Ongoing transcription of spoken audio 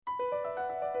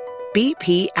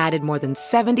BP added more than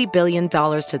 $70 billion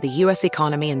to the U.S.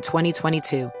 economy in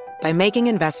 2022 by making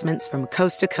investments from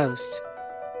coast to coast.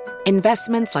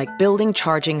 Investments like building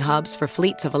charging hubs for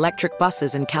fleets of electric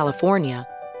buses in California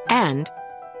and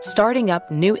starting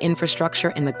up new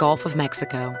infrastructure in the Gulf of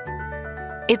Mexico.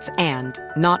 It's and,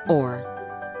 not or.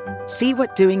 See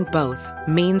what doing both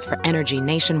means for energy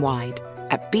nationwide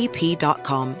at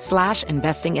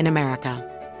bp.com/investing in America.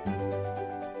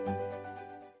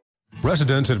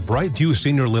 Residents at Brightview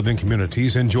Senior Living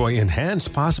Communities enjoy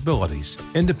enhanced possibilities,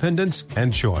 independence,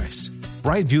 and choice.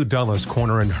 Brightview Dulles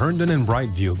Corner in Herndon and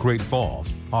Brightview, Great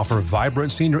Falls, offer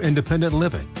vibrant senior independent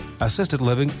living, assisted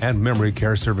living, and memory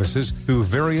care services through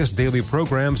various daily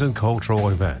programs and cultural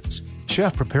events.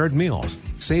 Chef-prepared meals,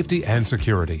 safety and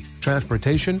security,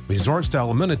 transportation, resort-style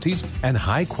amenities, and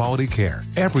high-quality care.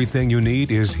 Everything you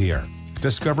need is here.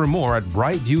 Discover more at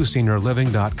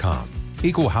brightviewseniorliving.com.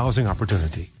 Equal housing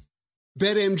opportunity.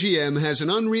 BetMGM has an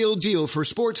unreal deal for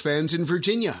sports fans in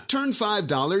Virginia. Turn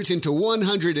 $5 into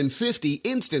 $150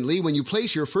 instantly when you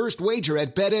place your first wager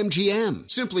at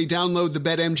BetMGM. Simply download the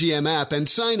BetMGM app and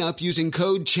sign up using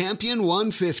code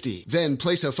CHAMPION150. Then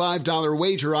place a $5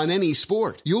 wager on any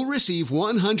sport. You'll receive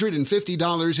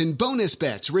 $150 in bonus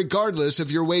bets regardless of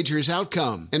your wager's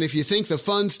outcome. And if you think the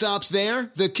fun stops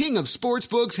there, the King of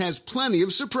Sportsbooks has plenty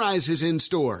of surprises in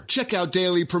store. Check out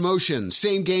daily promotions,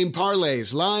 same-game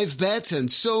parlays, live bets,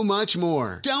 and so much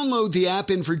more. Download the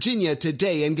app in Virginia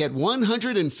today and get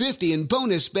 $150 in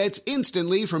bonus bets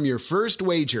instantly from your first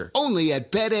wager. Only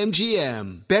at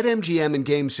BetMGM. BetMGM and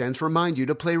GameSense remind you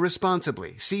to play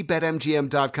responsibly. See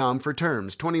BetMGM.com for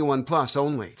terms. 21 plus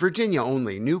only. Virginia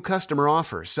only. New customer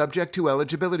offer. Subject to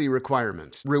eligibility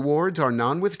requirements. Rewards are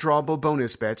non-withdrawable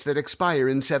bonus bets that expire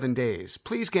in 7 days.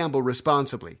 Please gamble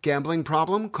responsibly. Gambling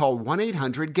problem? Call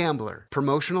 1-800-GAMBLER.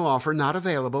 Promotional offer not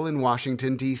available in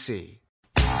Washington, D.C.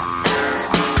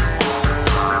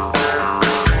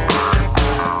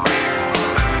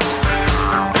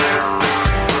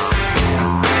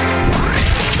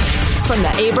 From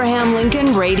the Abraham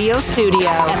Lincoln Radio Studio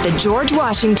at the George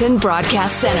Washington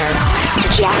Broadcast Center,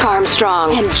 Jack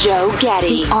Armstrong and Joe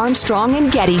Getty. The Armstrong and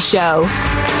Getty Show.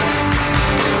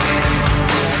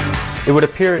 It would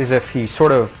appear as if he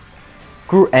sort of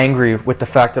grew angry with the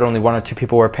fact that only one or two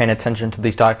people were paying attention to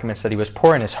these documents that he was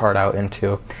pouring his heart out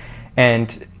into.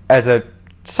 And as a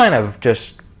sign of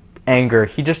just anger,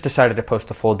 he just decided to post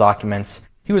the full documents.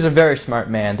 He was a very smart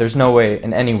man. There's no way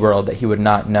in any world that he would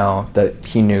not know that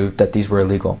he knew that these were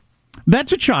illegal.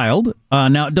 That's a child.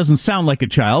 Now, it doesn't sound like a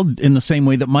child in the same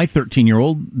way that my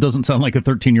 13-year-old doesn't sound like a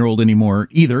 13-year-old anymore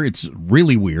either. It's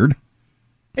really weird.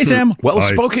 Hey, Sam.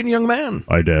 Well-spoken young man.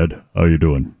 Hi, Dad. How you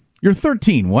doing? You're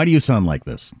 13. Why do you sound like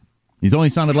this? He's only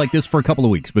sounded like this for a couple of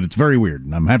weeks, but it's very weird,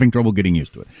 and I'm having trouble getting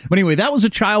used to it. But anyway, that was a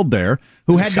child there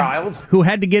who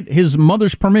had to get his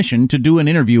mother's permission to do an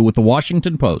interview with the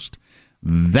Washington Post.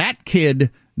 That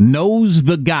kid knows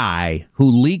the guy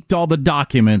who leaked all the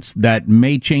documents that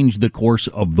may change the course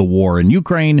of the war in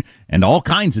Ukraine and all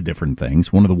kinds of different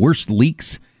things. One of the worst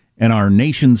leaks in our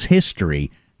nation's history.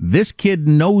 This kid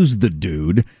knows the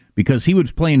dude because he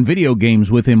was playing video games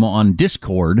with him on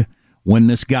Discord when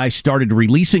this guy started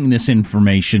releasing this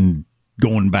information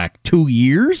going back 2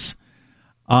 years.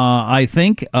 I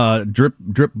think, drip,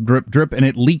 drip, drip, drip, and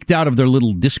it leaked out of their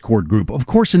little Discord group. Of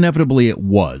course, inevitably it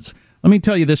was. Let me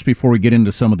tell you this before we get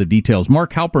into some of the details.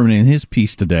 Mark Halperman, in his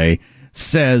piece today,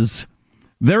 says,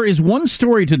 there is one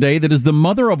story today that is the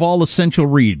mother of all essential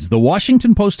reads, the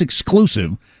Washington Post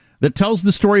exclusive, that tells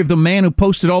the story of the man who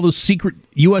posted all those secret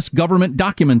U.S. government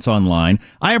documents online.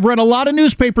 I have read a lot of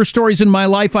newspaper stories in my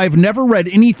life. I've never read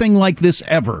anything like this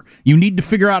ever. You need to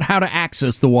figure out how to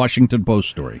access the Washington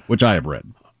Post story, which I have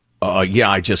read.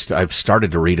 I've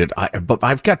started to read it, but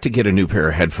I've got to get a new pair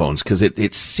of headphones because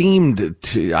it seemed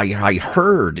to, I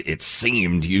heard it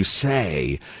seemed you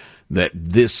say that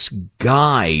this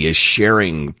guy is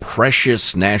sharing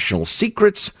precious national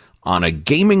secrets on a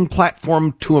gaming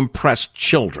platform to impress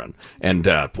children. And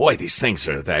boy, these things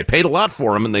I paid a lot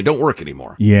for them and they don't work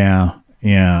anymore. Yeah,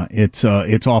 it's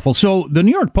awful. So the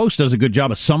New York Post does a good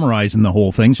job of summarizing the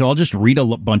whole thing, so I'll just read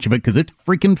a bunch of it because it's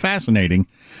freaking fascinating.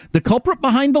 The culprit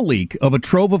behind the leak of a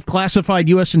trove of classified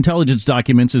U.S. intelligence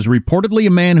documents is reportedly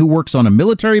a man who works on a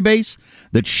military base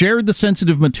that shared the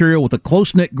sensitive material with a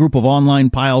close-knit group of online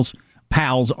pals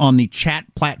on the chat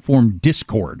platform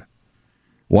Discord.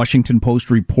 Washington Post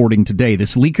reporting today.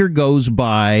 This leaker goes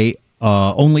by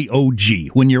only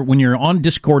OG. When you're on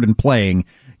Discord and playing,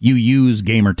 you use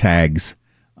gamer tags,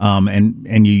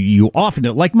 and you often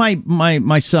do. Like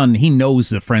my son, he knows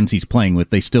the friends he's playing with.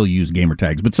 They still use gamer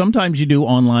tags, but sometimes you do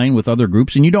online with other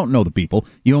groups, and you don't know the people.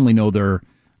 You only know their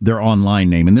their online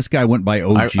name. And this guy went by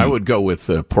OG. I would go with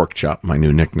Pork Chop, my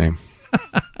new nickname.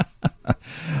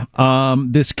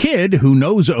 This kid who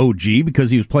knows OG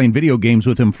because he was playing video games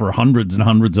with him for hundreds and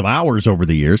hundreds of hours over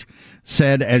the years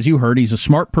said, as you heard, he's a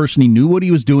smart person. He knew what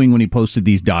he was doing when he posted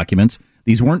these documents.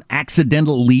 These weren't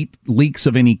accidental leaks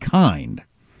of any kind.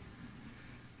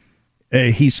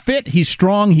 He's fit, he's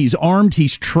strong, he's armed,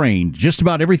 he's trained. Just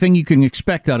about everything you can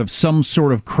expect out of some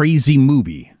sort of crazy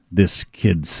movie, this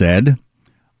kid said.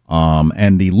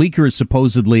 And the leaker is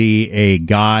supposedly a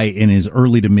guy in his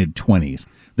early to mid-20s.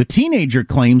 The teenager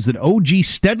claims that OG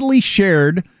steadily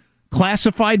shared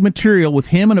classified material with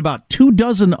him and about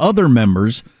 24 other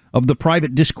members of the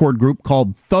private Discord group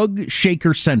called Thug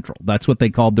Shaker Central. That's what they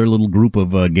called their little group of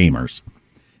gamers,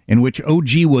 in which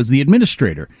OG was the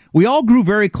administrator. We all grew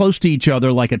very close to each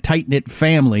other like a tight-knit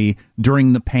family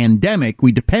during the pandemic.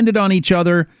 We depended on each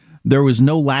other. There was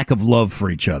no lack of love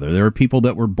for each other. There were people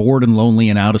that were bored and lonely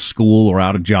and out of school or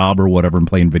out of job or whatever and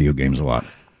playing video games a lot.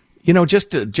 You know, just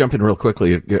to jump in real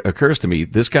quickly, it occurs to me,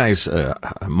 this guy's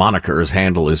moniker, his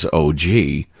handle is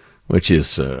OG, which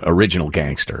is original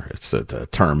gangster. It's a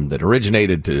term that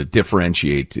originated to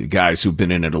differentiate guys who've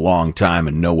been in it a long time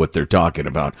and know what they're talking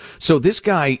about. So this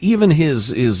guy, even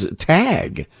his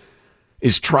tag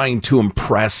is trying to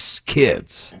impress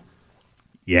kids.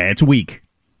 Yeah, it's weak.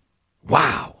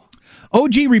 Wow.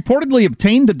 OG reportedly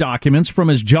obtained the documents from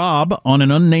his job on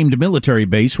an unnamed military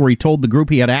base where he told the group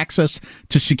he had access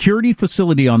to security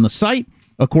facility on the site,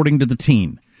 according to the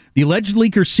teen. The alleged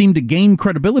leaker seemed to gain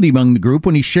credibility among the group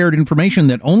when he shared information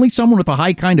that only someone with a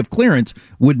high kind of clearance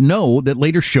would know that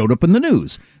later showed up in the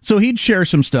news. So he'd share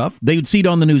some stuff. They would see it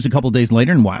on the news a couple of days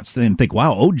later and think,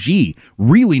 wow, OG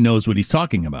really knows what he's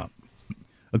talking about.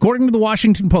 According to the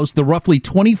Washington Post, the roughly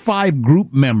 25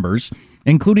 group members,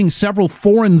 including several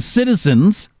foreign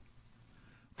citizens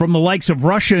from the likes of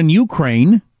Russia and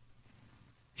Ukraine,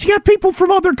 you got people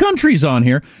from other countries on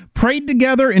here, prayed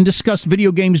together and discussed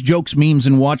video games, jokes, memes,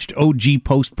 and watched OG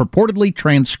post purportedly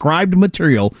transcribed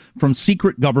material from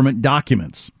secret government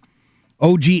documents.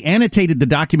 OG annotated the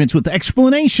documents with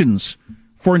explanations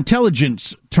for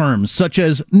intelligence terms such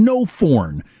as no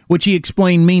foreign, which he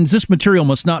explained means this material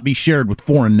must not be shared with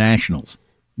foreign nationals.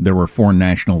 There were foreign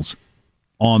nationals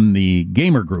on the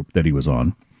gamer group that he was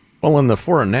on. Well, and the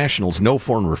foreign nationals no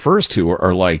foreign refers to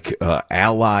are like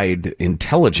allied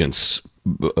intelligence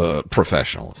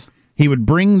professionals. He would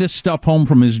bring this stuff home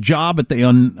from his job at the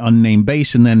unnamed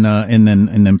base, and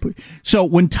then. So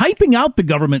when typing out the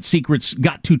government secrets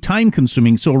got too time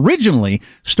consuming, so originally,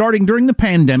 starting during the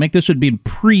pandemic, this would be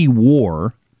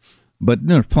pre-war, but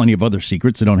there's plenty of other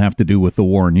secrets that don't have to do with the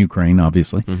war in Ukraine,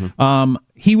 obviously. Mm-hmm.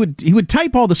 He would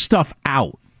type all the stuff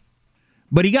out.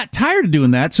 But he got tired of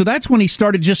doing that, so that's when he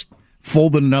started just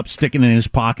folding it up, sticking it in his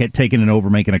pocket, taking it over,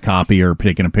 making a copy or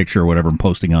taking a picture or whatever and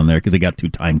posting on there because it got too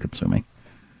time-consuming,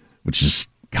 which is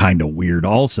kind of weird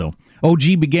also.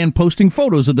 OG began posting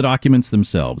photos of the documents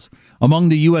themselves. Among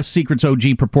the U.S. secrets OG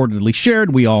purportedly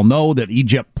shared, we all know that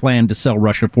Egypt planned to sell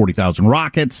Russia 40,000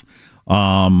 rockets,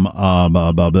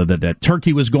 that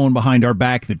Turkey was going behind our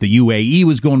back, that the UAE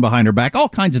was going behind our back, all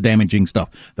kinds of damaging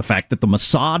stuff. The fact that the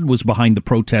Mossad was behind the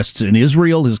protests in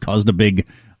Israel has caused a big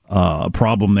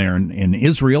problem there in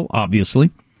Israel, obviously.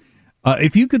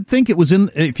 If you could think it was in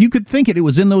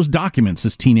those documents,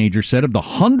 this teenager said, of the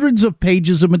hundreds of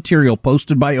pages of material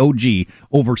posted by OG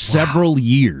over several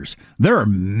years. There are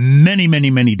many, many,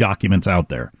 many documents out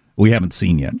there we haven't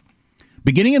seen yet.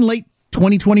 Beginning in late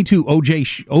 2022, not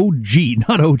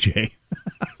OJ.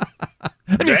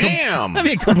 Damn! That'd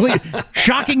be a complete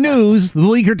shocking news. The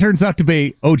leaker turns out to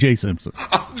be O.J. Simpson.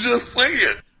 I'm just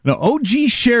saying. Now, OG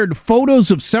shared photos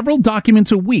of several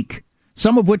documents a week,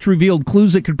 some of which revealed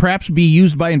clues that could perhaps be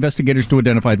used by investigators to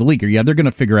identify the leaker. Yeah, they're going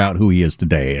to figure out who he is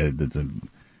today,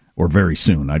 or very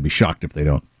soon. I'd be shocked if they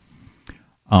don't.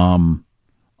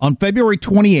 On February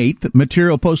 28th,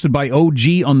 material posted by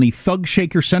OG on the Thug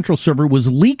Shaker Central server was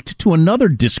leaked to another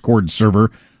Discord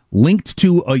server, linked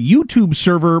to a YouTube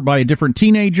server by a different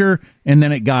teenager, and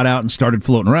then it got out and started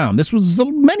floating around. This was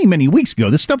many, many weeks ago.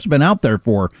 This stuff's been out there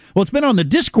it's been on the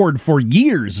Discord for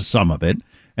years, some of it,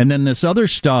 and then this other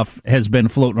stuff has been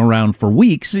floating around for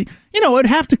weeks. You know, it'd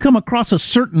have to come across a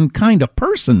certain kind of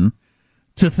person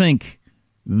to think,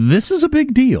 this is a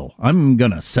big deal. I'm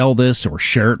going to sell this or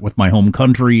share it with my home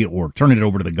country or turn it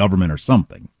over to the government or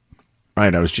something.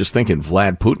 Right, I was just thinking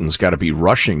Vlad Putin's got to be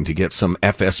rushing to get some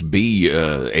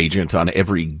FSB agent on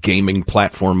every gaming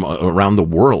platform around the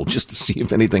world just to see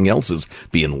if anything else is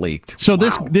being leaked. So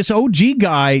this OG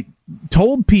guy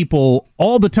told people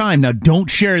all the time, now don't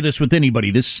share this with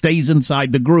anybody. This stays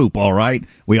inside the group, all right?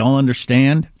 We all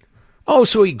understand? Oh,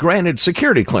 so he granted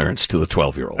security clearance to the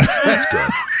 12-year-old. That's good.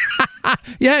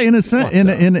 Yeah, in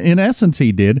essence,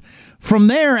 he did. From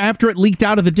there, after it leaked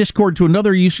out of the Discord to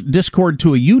another Discord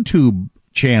to a YouTube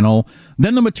channel,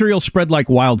 then the material spread like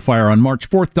wildfire. On March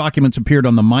 4th, documents appeared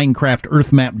on the Minecraft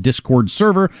Earthmap Discord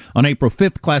server. On April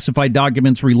 5th, classified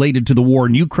documents related to the war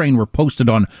in Ukraine were posted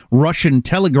on Russian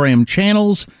Telegram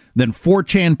channels. Then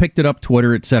 4chan picked it up,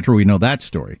 Twitter, etc. We know that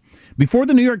story. Before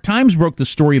the New York Times broke the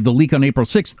story of the leak on April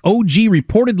 6th, OG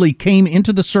reportedly came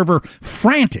into the server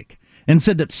frantic and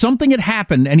said that something had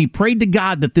happened, and he prayed to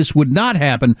God that this would not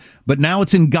happen, but now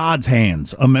it's in God's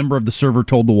hands, a member of the server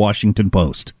told the Washington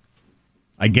Post.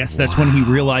 I guess that's when he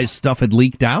realized stuff had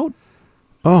leaked out?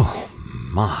 Oh,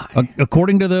 my.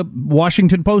 According to the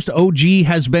Washington Post, OG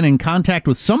has been in contact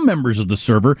with some members of the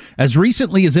server as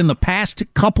recently as in the past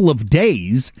couple of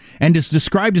days and is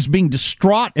described as being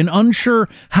distraught and unsure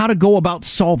how to go about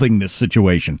solving this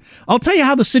situation. I'll tell you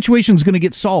how the situation is going to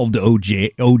get solved, OG,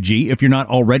 if you're not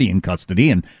already in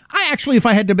custody. And I actually, if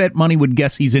I had to bet money, would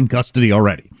guess he's in custody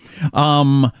already.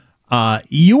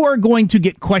 You are going to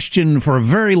get questioned for a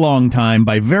very long time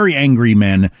by very angry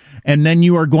men, and then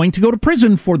you are going to go to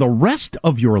prison for the rest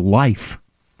of your life.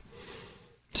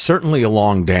 Certainly a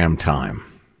long damn time.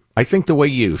 I think the way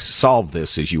you solve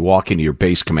this is you walk into your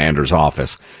base commander's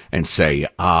office and say,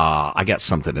 I got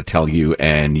something to tell you,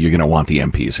 and you're going to want the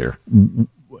MPs here.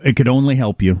 It could only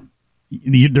help you.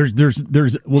 There's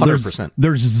 100%.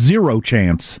 There's zero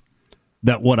chance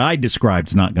that what I described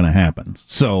is not going to happen.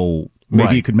 So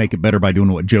maybe you could make it better by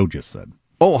doing what Joe just said.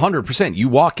 Oh, 100%. You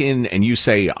walk in and you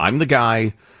say, I'm the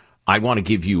guy. I want to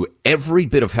give you every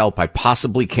bit of help I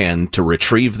possibly can to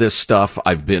retrieve this stuff.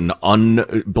 I've been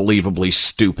unbelievably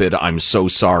stupid. I'm so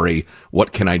sorry.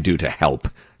 What can I do to help?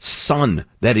 Son,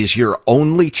 that is your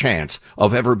only chance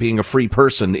of ever being a free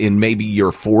person in maybe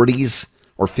your 40s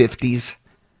or 50s.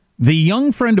 The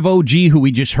young friend of OG who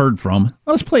we just heard from,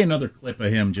 let's play another clip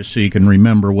of him just so you can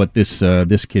remember what this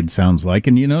kid sounds like.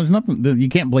 And, there's nothing, you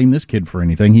can't blame this kid for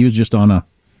anything. He was just on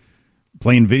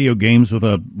playing video games with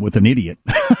an idiot.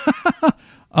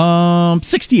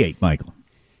 68, Michael.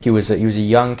 He was a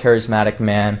young, charismatic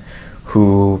man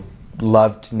who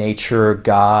loved nature,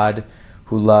 God,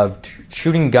 who loved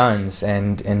shooting guns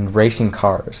and racing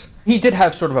cars. He did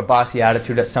have sort of a bossy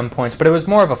attitude at some points, but it was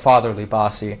more of a fatherly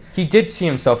bossy. He did see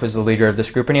himself as the leader of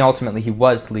this group, and he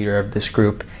was the leader of this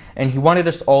group. And he wanted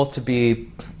us all to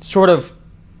be sort of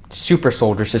super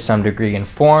soldiers to some degree,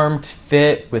 informed,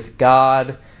 fit, with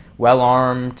God,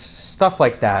 well-armed, stuff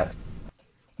like that.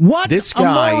 What this a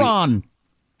moron!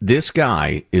 This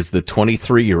guy is the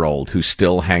 23-year-old who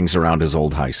still hangs around his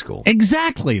old high school.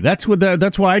 Exactly. That's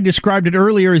why I described it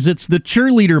earlier, is it's the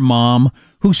cheerleader mom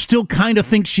who still kind of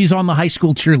thinks she's on the high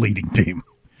school cheerleading team.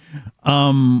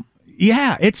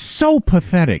 Yeah, it's so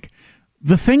pathetic.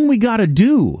 The thing we got to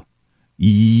do,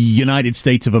 United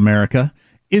States of America,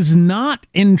 is not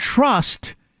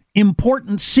entrust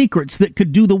important secrets that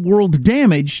could do the world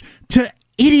damage to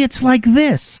idiots like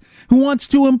this, who wants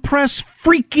to impress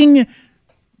freaking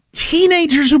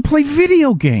teenagers who play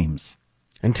video games.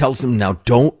 And tells them, now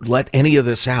don't let any of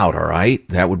this out, all right?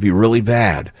 That would be really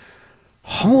bad.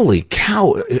 Holy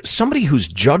cow. Somebody whose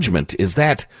judgment is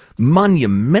that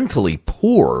monumentally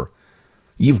poor,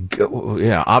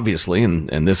 obviously,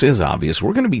 and this is obvious,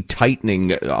 we're going to be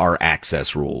tightening our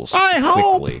access rules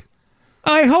quickly.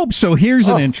 I hope so. Here's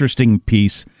an interesting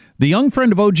piece. The young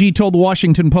friend of OG told the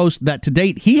Washington Post that to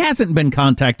date, he hasn't been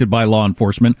contacted by law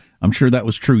enforcement. I'm sure that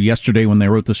was true yesterday when they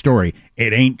wrote the story.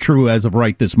 It ain't true as of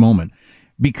right this moment,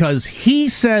 because he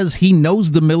says he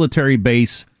knows the military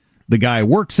base the guy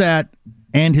works at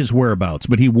and his whereabouts,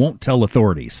 but he won't tell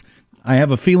authorities. I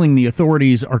have a feeling the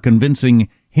authorities are convincing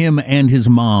him and his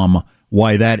mom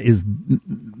why that is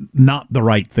not the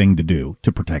right thing to do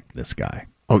to protect this guy.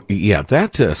 Oh, yeah,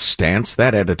 that stance,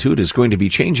 that attitude is going to be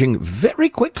changing very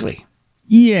quickly.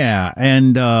 Yeah,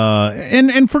 and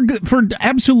for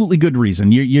absolutely good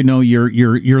reason.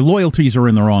 Your loyalties are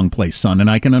in the wrong place, son, and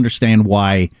I can understand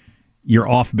why you're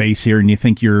off base here and you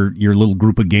think your little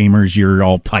group of gamers, you're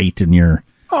all tight and you're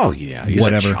he's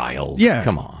whatever. A child. Yeah,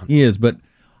 come on. He is, but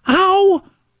how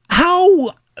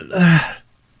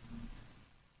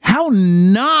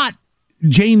not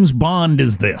James Bond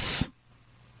is this?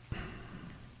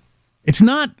 It's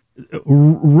not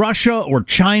Russia or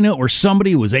China or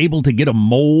somebody who was able to get a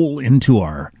mole into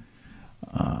our,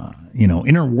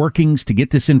 inner workings to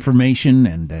get this information,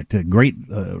 and at a great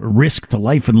risk to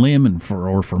life and limb, and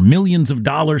for millions of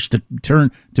dollars to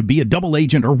turn to be a double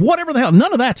agent or whatever the hell.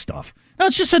 None of that stuff. No,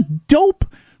 it's just a dope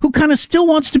who kind of still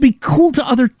wants to be cool to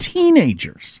other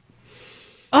teenagers.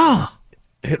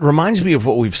 It reminds me of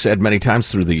what we've said many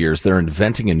times through the years. They're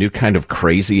inventing a new kind of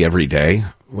crazy every day.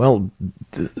 Well,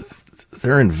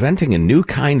 they're inventing a new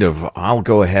kind of I'll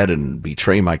go ahead and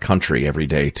betray my country every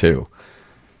day, too.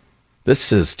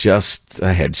 This is just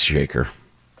a head shaker.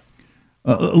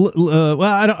 Well,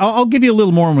 I'll give you a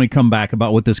little more when we come back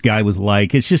about what this guy was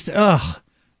like. It's just,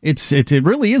 it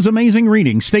really is amazing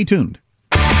reading. Stay tuned.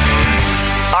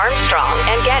 Armstrong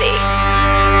and Getty.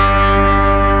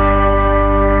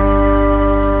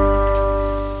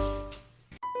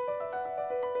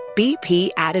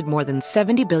 BP added more than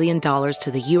 $70 billion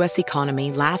to the U.S.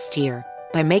 economy last year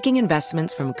by making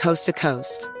investments from coast to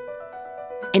coast.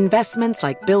 Investments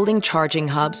like building charging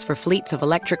hubs for fleets of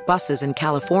electric buses in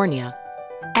California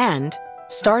and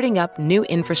starting up new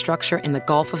infrastructure in the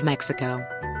Gulf of Mexico.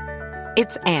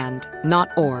 It's and, not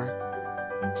or.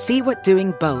 See what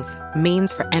doing both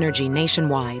means for energy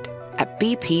nationwide at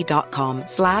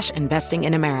bp.com/investing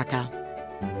in America.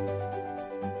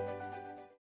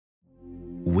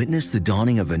 Witness the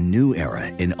dawning of a new era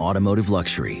in automotive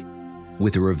luxury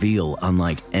with a reveal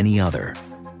unlike any other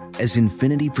as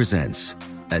Infiniti presents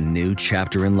a new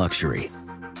chapter in luxury,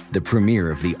 the premiere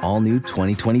of the all-new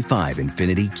 2025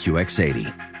 Infiniti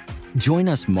QX80. Join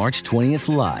us March 20th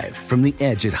live from the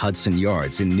Edge at Hudson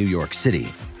Yards in New York City,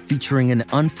 featuring an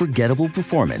unforgettable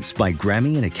performance by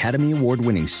Grammy and Academy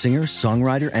Award-winning singer,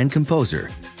 songwriter, and composer,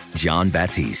 Jon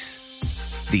Batiste.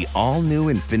 The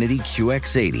all-new Infiniti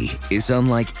QX80 is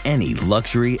unlike any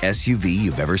luxury SUV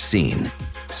you've ever seen.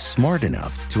 Smart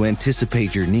enough to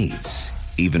anticipate your needs,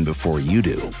 even before you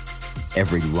do.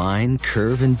 Every line,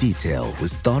 curve, and detail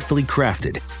was thoughtfully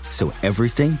crafted, so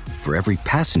everything for every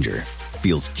passenger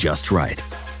feels just right.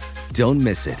 Don't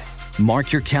miss it.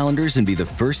 Mark your calendars and be the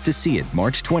first to see it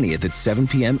March 20th at 7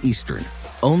 p.m. Eastern,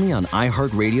 only on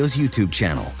iHeartRadio's YouTube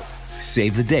channel.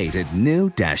 Save the date at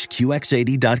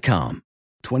new-QX80.com.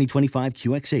 2025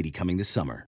 QX80 coming this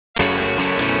summer.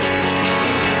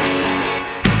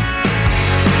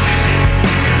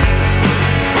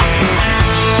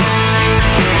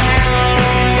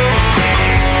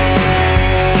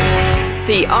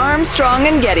 The Armstrong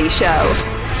and Getty Show.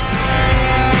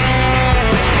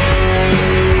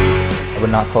 I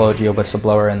would not call OG a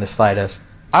whistleblower in the slightest.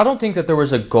 I don't think that there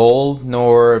was a goal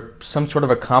nor some sort of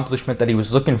accomplishment that he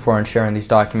was looking for in sharing these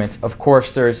documents. Of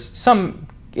course, there's some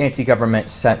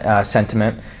anti-government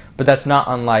sentiment, but that's not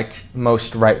unlike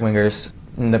most right-wingers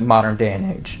in the modern day and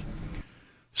age.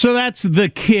 So that's the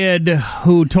kid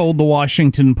who told the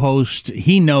Washington Post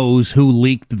he knows who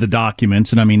leaked the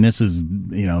documents. And I mean, this is,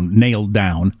 nailed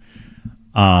down.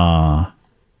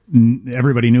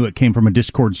 Everybody knew it came from a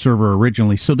Discord server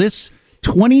originally. So this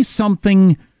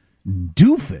 20-something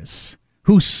doofus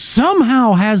who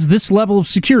somehow has this level of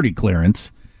security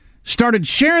clearance started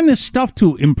sharing this stuff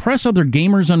to impress other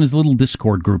gamers on his little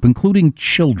Discord group, including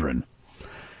children.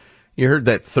 You heard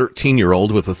that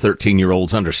 13-year-old with a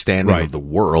 13-year-old's understanding of the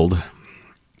world.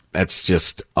 That's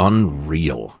just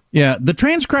unreal. Yeah, the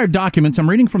transcribed documents, I'm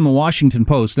reading from the Washington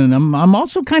Post, and I'm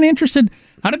also kind of interested,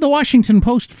 how did the Washington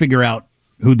Post figure out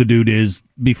who the dude is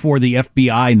before the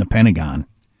FBI and the Pentagon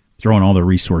throwing all their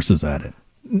resources at it?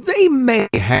 They may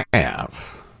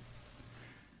have.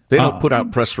 They don't put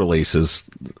out press releases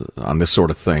on this sort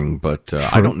of thing, but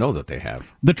I don't know that they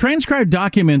have. The transcribed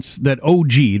documents that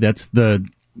OG, that's the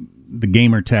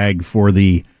gamer tag for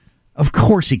the, of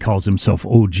course he calls himself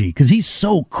OG, because he's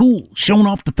so cool, showing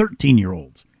off the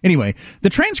 13-year-olds. Anyway, the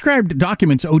transcribed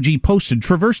documents OG posted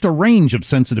traversed a range of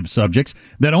sensitive subjects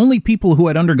that only people who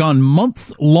had undergone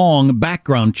months-long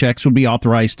background checks would be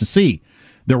authorized to see.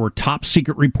 There were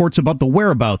top-secret reports about the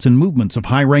whereabouts and movements of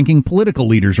high-ranking political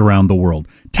leaders around the world,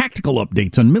 tactical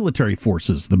updates on military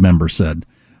forces, the member said,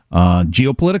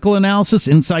 geopolitical analysis,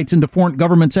 insights into foreign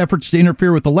governments' efforts to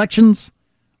interfere with elections,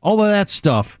 all of that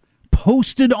stuff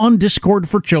posted on Discord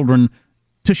for children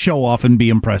to show off and be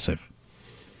impressive.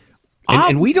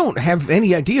 And we don't have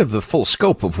any idea of the full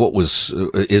scope of what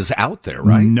is out there,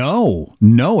 right? No.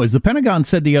 As the Pentagon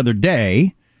said the other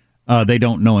day, they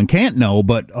don't know and can't know,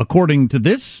 but according to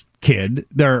this kid,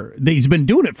 he's been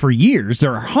doing it for years.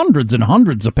 There are hundreds and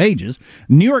hundreds of pages.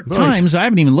 New York Times, I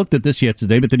haven't even looked at this yet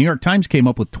today, but the New York Times came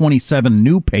up with 27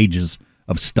 new pages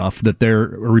of stuff that they're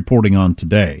reporting on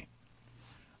today.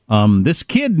 This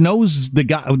kid knows the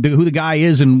guy, who the guy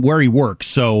is and where he works,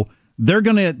 so they're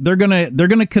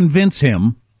gonna convince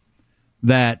him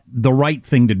that the right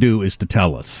thing to do is to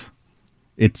tell us.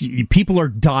 People are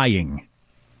dying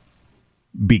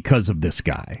because of this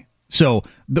guy. So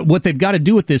what they've got to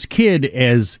do with this kid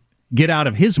is get out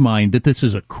of his mind that this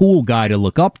is a cool guy to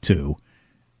look up to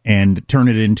and turn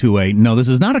it into no, this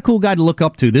is not a cool guy to look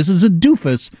up to. This is a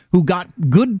doofus who got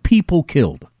good people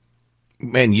killed.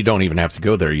 And you don't even have to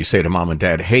go there. You say to mom and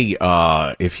dad, hey,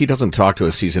 if he doesn't talk to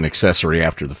us, he's an accessory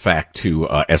after the fact to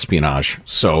espionage.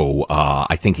 So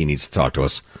I think he needs to talk to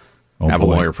us. Have a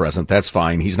lawyer present. That's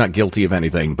fine. He's not guilty of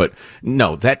anything. But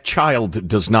no, that child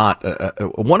does not.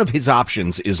 One of his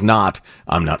options is not,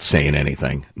 I'm not saying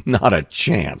anything. Not a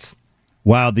chance.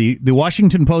 Wow. The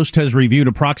Washington Post has reviewed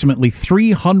approximately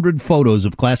 300 photos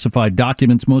of classified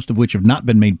documents, most of which have not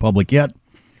been made public yet.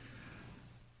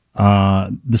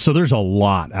 So there's a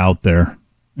lot out there.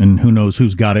 And who knows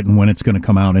who's got it and when it's going to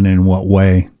come out and in what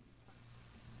way.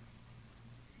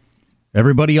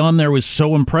 Everybody on there was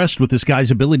so impressed with this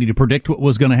guy's ability to predict what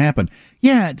was going to happen.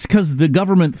 Yeah, it's because the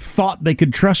government thought they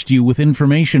could trust you with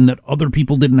information that other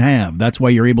people didn't have. That's why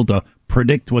you're able to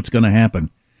predict what's going to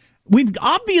happen. We've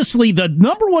obviously, the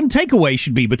number one takeaway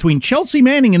should be between Chelsea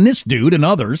Manning and this dude and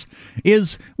others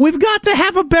is we've got to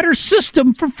have a better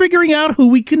system for figuring out who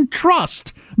we can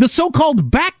trust. The so-called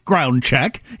background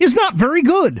check is not very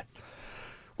good.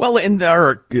 Well, and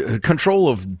our control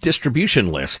of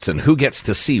distribution lists and who gets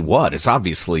to see what is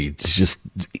obviously just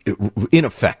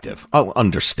ineffective. I'll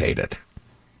understate it.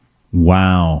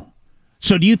 Wow.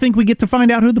 So do you think we get to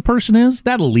find out who the person is?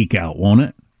 That'll leak out, won't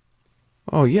it?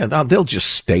 Oh, yeah. They'll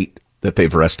just state that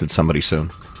they've arrested somebody soon.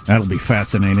 That'll be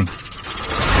fascinating.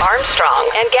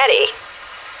 Armstrong and Getty.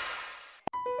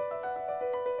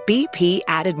 BP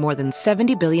added more than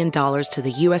 $70 billion to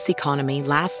the U.S. economy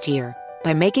last year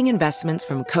by making investments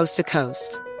from coast to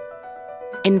coast.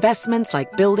 Investments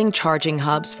like building charging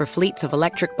hubs for fleets of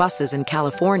electric buses in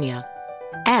California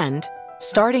and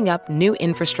starting up new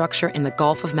infrastructure in the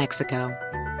Gulf of Mexico.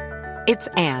 It's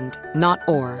and, not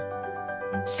or.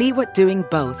 See what doing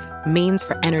both means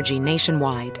for energy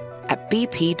nationwide at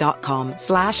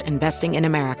bp.com/investing in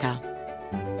America.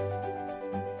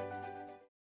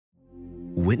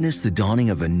 Witness the dawning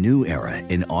of a new era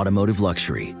in automotive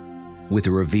luxury with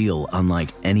a reveal unlike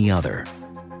any other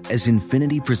as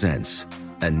Infiniti presents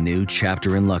a new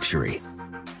chapter in luxury,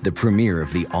 the premiere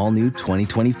of the all-new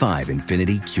 2025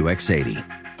 Infiniti QX80.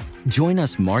 Join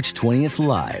us March 20th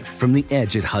live from the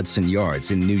Edge at Hudson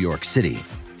Yards in New York City,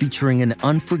 featuring an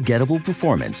unforgettable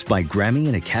performance by Grammy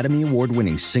and Academy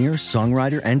Award-winning singer,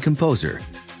 songwriter, and composer,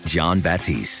 Jon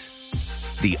Batiste.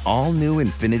 The all-new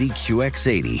Infiniti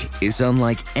QX80 is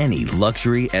unlike any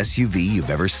luxury SUV you've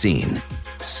ever seen.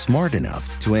 Smart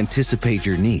enough to anticipate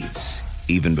your needs,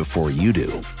 even before you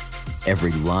do. Every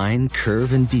line,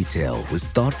 curve, and detail was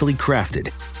thoughtfully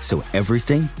crafted, so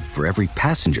everything for every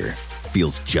passenger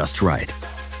feels just right.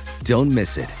 Don't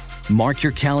miss it. Mark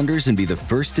your calendars and be the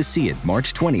first to see it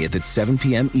March 20th at 7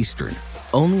 p.m. Eastern,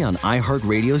 only on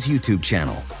iHeartRadio's YouTube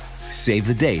channel. Save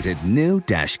the date at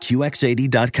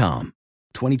new-QX80.com.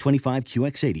 2025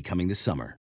 QX80 coming this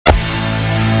summer.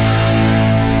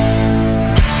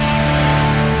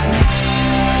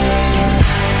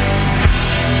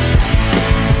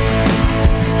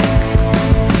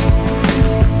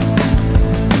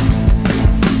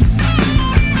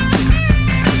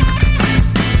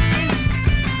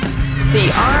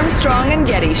 The Armstrong and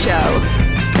Getty Show.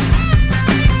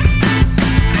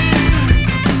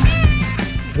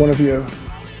 One of your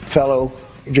fellow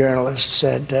journalists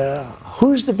said,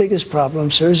 who's the biggest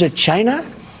problem, sir? Is it China?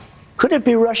 Could it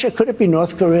be Russia? Could it be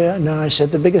North Korea? No, I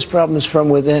said the biggest problem is from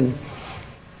within.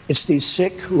 It's these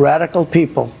sick, radical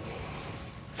people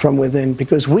from within,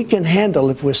 because we can handle,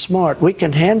 if we're smart, we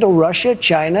can handle Russia,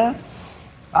 China.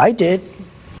 I did.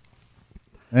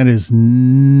 That is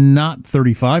not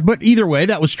 35, but either way,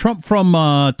 that was Trump from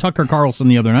Tucker Carlson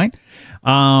the other night.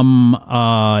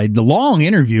 The long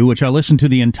interview, which I listened to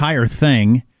the entire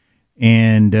thing,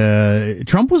 and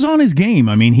Trump was on his game.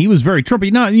 I mean, he was very Trumpy.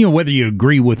 Not, whether you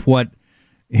agree with what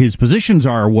his positions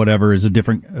are or whatever is a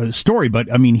different story,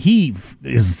 but I mean, he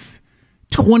is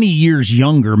 20 years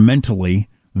younger mentally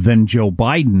than Joe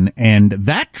Biden, and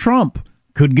that Trump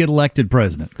could get elected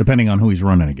president, depending on who he's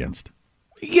running against.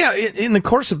 Yeah, in the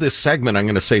course of this segment, I'm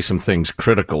going to say some things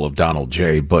critical of Donald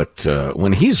J., but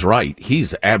when he's right,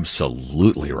 he's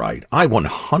absolutely right. I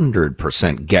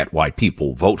 100% get why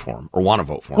people vote for him or want to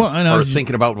vote for him or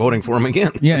thinking about voting for him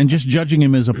again. Yeah, and just judging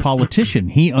him as a politician.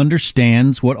 He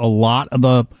understands what a lot of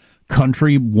the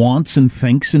country wants and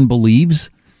thinks and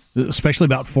believes, especially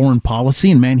about foreign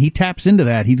policy, and man, he taps into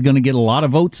that. He's going to get a lot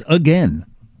of votes again.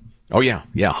 Oh, yeah,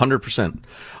 100%.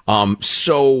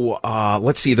 So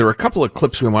let's see. There are a couple of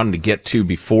clips we wanted to get to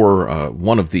before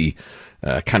one of the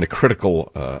kind of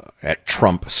critical at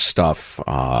Trump stuff.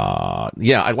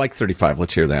 Yeah, I like 35.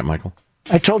 Let's hear that, Michael.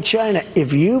 I told China,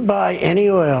 if you buy any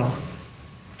oil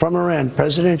from Iran,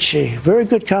 President Xi. Very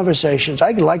good conversations.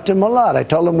 I liked him a lot. I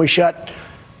told him we shot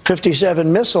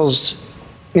 57 missiles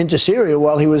into Syria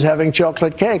while he was having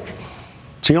chocolate cake.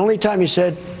 It's the only time he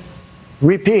said,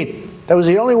 repeat. That was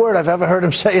the only word I've ever heard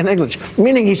him say in English,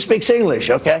 meaning he speaks English,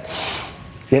 okay?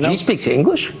 Xi speaks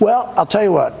English? Well, I'll tell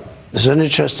you what. This is an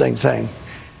interesting thing.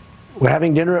 We're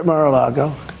having dinner at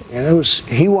Mar-a-Lago, and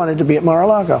he wanted to be at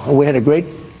Mar-a-Lago. And we had a great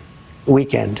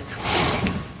weekend.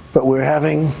 But we're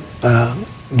having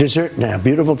dessert now,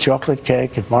 beautiful chocolate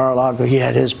cake at Mar-a-Lago. He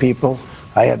had his people.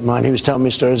 I had mine. He was telling me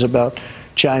stories about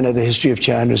China, the history of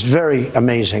China. It's very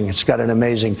amazing. It's got an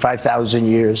amazing 5,000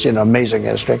 years, amazing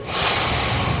history.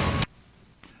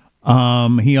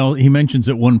 He mentions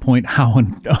at one point how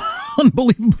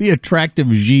unbelievably attractive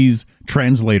Xi's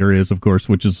translator is, of course,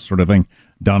 which is the sort of thing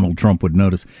Donald Trump would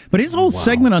notice. But his whole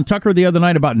segment on Tucker the other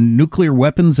night about nuclear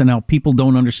weapons and how people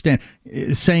don't understand,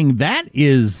 saying that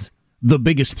is the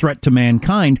biggest threat to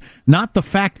mankind, not the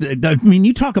fact that, I mean,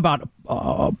 you talk about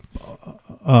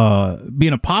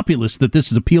being a populist, that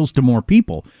this appeals to more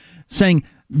people, saying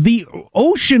the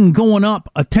ocean going up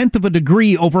 1/10 of a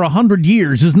degree over 100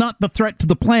 years is not the threat to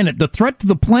the planet. The threat to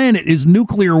the planet is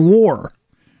nuclear war.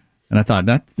 And I thought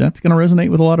that's going to resonate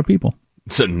with a lot of people.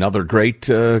 It's another great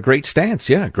stance.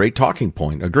 Yeah, great talking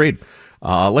point. Agreed.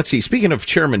 Let's see. Speaking of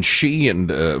Chairman Xi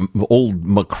and old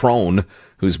Macron,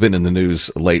 who's been in the news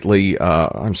lately.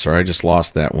 I'm sorry, I just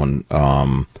lost that one.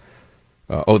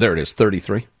 There it is,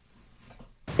 33.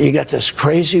 You got this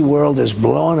crazy world is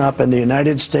blowing up, and the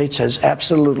United States has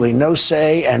absolutely no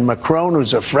say. And Macron,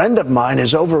 who's a friend of mine,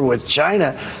 is over with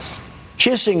China,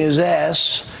 kissing his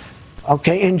ass,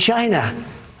 in China.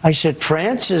 I said,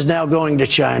 France is now going to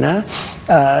China.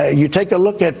 You take a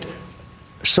look at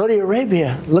Saudi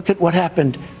Arabia. Look at what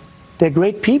happened. They're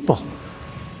great people.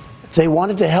 They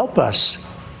wanted to help us.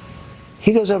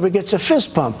 He goes over and gets a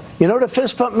fist pump. You know what a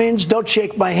fist pump means? Don't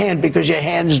shake my hand because your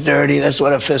hand's dirty. That's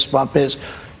what a fist pump is.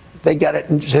 They got it,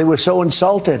 and they were so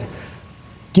insulted.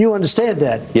 Do you understand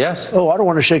that? Yes. Oh, I don't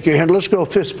want to shake your hand. Let's go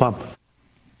fist pump.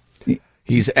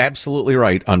 He's absolutely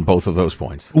right on both of those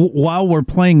points. While we're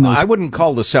playing those, I wouldn't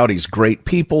call the Saudis great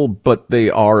people, but they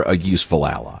are a useful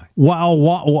ally. While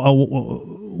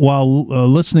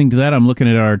listening to that, I'm looking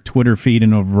at our Twitter feed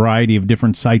and a variety of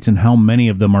different sites and how many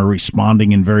of them are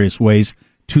responding in various ways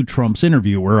to Trump's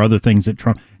interview or other things that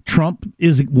Trump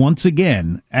is once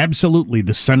again absolutely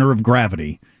the center of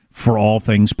gravity for all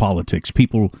things politics.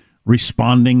 People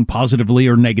responding positively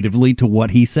or negatively to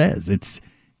what he says. It's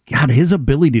God, his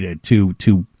ability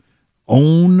to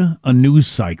own a news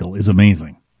cycle is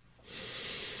amazing.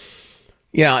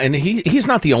 Yeah, and he's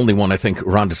not the only one. I think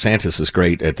Ron DeSantis is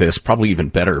great at this, probably even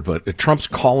better. But Trump's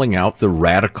calling out the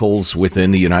radicals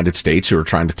within the United States who are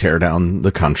trying to tear down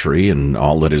the country and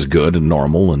all that is good and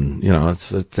normal. And,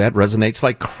 that resonates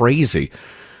like crazy.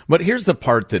 But here's the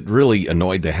part that really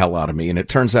annoyed the hell out of me. And it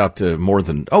turns out more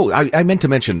than, I meant to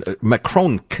mention,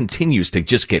 Macron continues to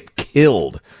just get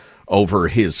killed over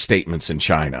his statements in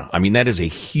China. I mean, that is a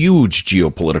huge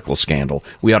geopolitical scandal.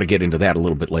 We ought to get into that a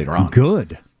little bit later on.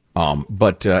 Good.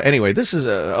 But anyway, this is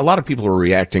a lot of people are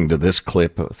reacting to this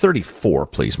clip. 34,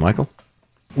 please, Michael.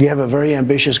 You have a very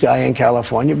ambitious guy in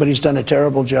California, but he's done a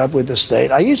terrible job with the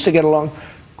state. I used to get along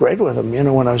great with him,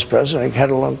 when I was president. I got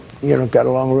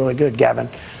along really good, Gavin.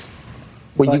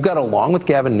 Well, you got along with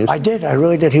Gavin Newsom? I did. I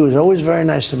really did. He was always very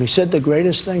nice to me. He said the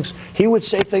greatest things. He would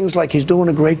say things like he's doing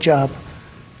a great job.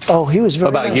 Oh, he was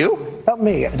very nice. About you? About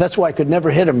me. That's why I could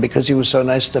never hit him, because he was so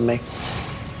nice to me.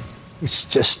 He's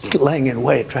just laying in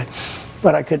wait, right?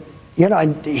 But I could,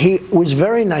 he was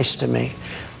very nice to me.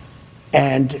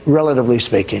 And relatively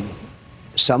speaking,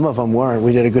 some of them weren't.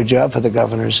 We did a good job for the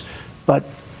governors. But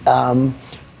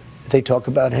they talk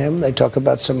about him. They talk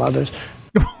about some others.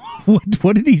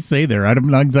 What did he say there? I'm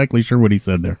not exactly sure what he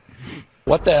said there.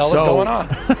 What the hell is going on?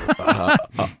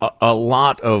 A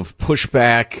lot of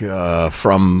pushback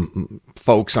from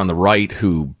folks on the right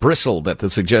who bristled at the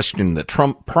suggestion that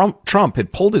Trump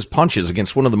had pulled his punches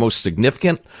against one of the most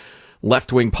significant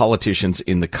left-wing politicians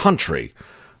in the country.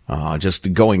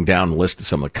 Just going down the list of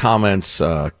some of the comments,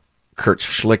 Kurt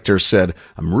Schlichter said,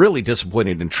 "I'm really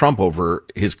disappointed in Trump over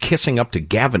his kissing up to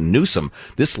Gavin Newsom.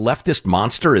 This leftist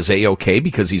monster is A-OK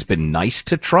because he's been nice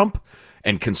to Trump.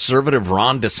 And conservative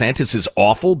Ron DeSantis is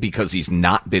awful because he's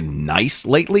not been nice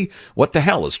lately. What the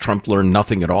hell? Has Trump learned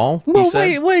nothing at all?" Well,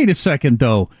 wait a second,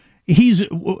 though.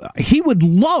 He would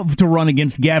love to run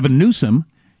against Gavin Newsom.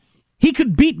 He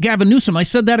could beat Gavin Newsom. I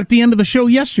said that at the end of the show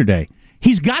yesterday.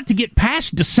 He's got to get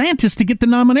past DeSantis to get the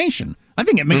nomination. I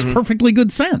think it makes perfectly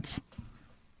good sense.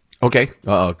 Okay,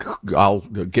 I'll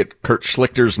get Kurt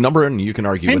Schlichter's number and you can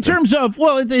argue with him. In terms of,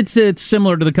 well, it's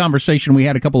similar to the conversation we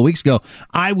had a couple of weeks ago.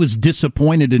 I was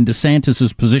disappointed in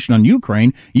DeSantis' position on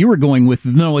Ukraine. You were going with,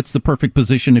 no, it's the perfect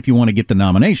position if you want to get the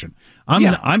nomination. I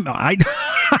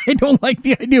don't like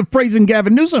the idea of praising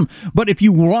Gavin Newsom, but if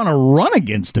you want to run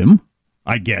against him,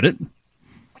 I get it.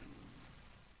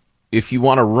 If you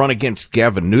want to run against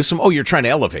Gavin Newsom, you're trying to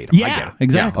elevate him. Yeah, I get it.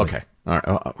 Exactly. Yeah, okay. All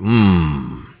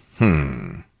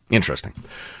right. Interesting.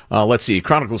 Let's see.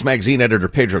 Chronicles Magazine editor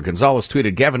Pedro Gonzalez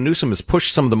tweeted, Gavin Newsom has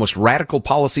pushed some of the most radical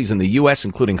policies in the U.S.,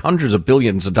 including hundreds of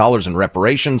billions of dollars in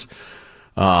reparations.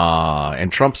 And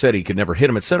Trump said he could never hit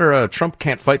him, etc. Trump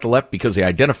can't fight the left because he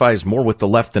identifies more with the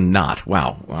left than not.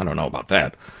 Wow. I don't know about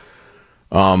that.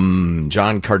 John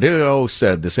Cardillo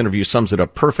said, this interview sums it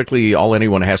up perfectly. All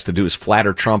anyone has to do is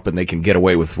flatter Trump and they can get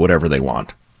away with whatever they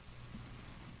want.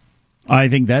 I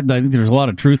think there's a lot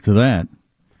of truth to that.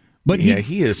 But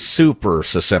he is super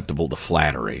susceptible to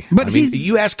flattery. But I mean,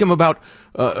 you ask him about,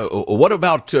 what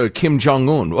about Kim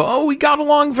Jong-un? Oh, we got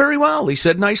along very well. He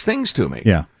said nice things to me.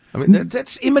 Yeah. I mean,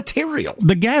 that's immaterial.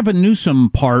 The Gavin Newsom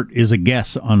part is a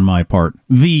guess on my part.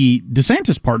 The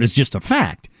DeSantis part is just a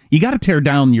fact. You got to tear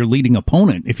down your leading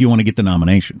opponent if you want to get the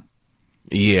nomination.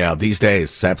 Yeah, these days,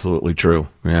 it's absolutely true.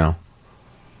 Yeah.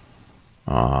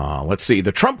 Let's see.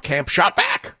 The Trump camp shot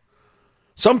back.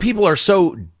 Some people are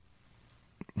so,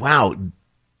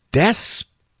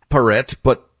 desperate,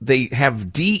 but they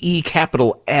have D-E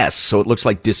capital S, so it looks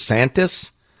like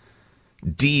DeSantis.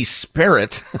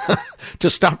 Desperate to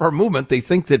stop our movement. They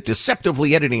think that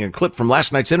deceptively editing a clip from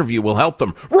last night's interview will help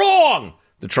them. Wrong!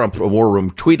 The Trump War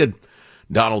Room tweeted.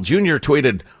 Donald Jr.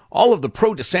 tweeted, all of the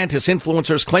pro-DeSantis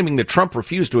influencers claiming that Trump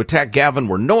refused to attack Gavin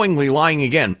were knowingly lying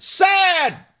again.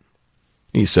 Sad!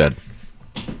 He said.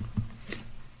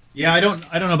 Yeah, I don't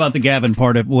know about the Gavin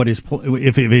part of what is,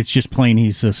 if it's just plain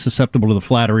he's susceptible to the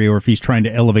flattery or if he's trying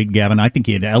to elevate Gavin. I think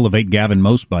he'd elevate Gavin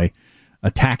most by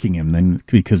attacking him, then,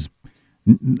 because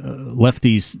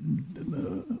lefties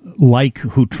like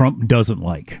who Trump doesn't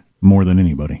like more than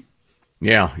anybody.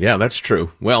 Yeah, that's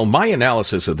true. Well, my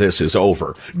analysis of this is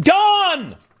over.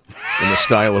 Done! In the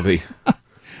style of the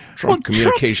Trump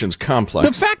communications complex.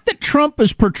 The fact that Trump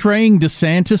is portraying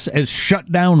DeSantis as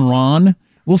shut down Ron,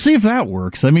 we'll see if that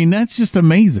works. I mean, that's just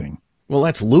amazing. Well,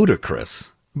 that's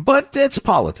ludicrous. But it's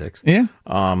politics. Yeah.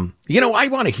 I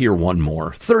want to hear one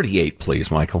more. 38,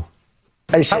 please, Michael.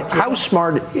 How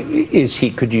smart is he?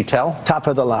 Could you tell? Top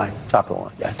of the line. Top of the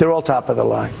line. Yeah, they're all top of the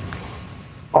line.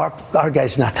 Our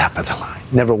guy's not top of the line.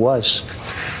 Never was.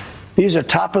 These are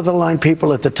top of the line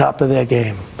people at the top of their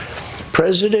game.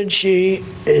 President Xi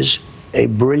is a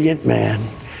brilliant man.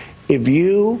 If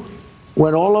you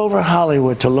went all over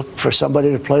Hollywood to look for somebody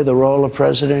to play the role of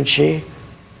President Xi,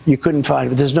 you couldn't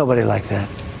find it. There's nobody like that.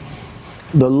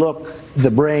 The look,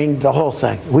 the brain, the whole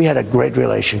thing. We had a great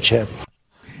relationship.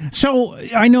 So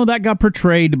I know that got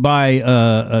portrayed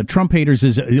by Trump haters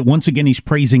as, once again, he's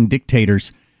praising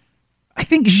dictators. I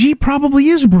think Xi probably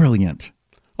is brilliant.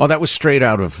 Oh, that was straight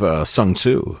out of Sun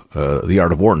Tzu, The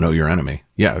Art of War, Know Your Enemy.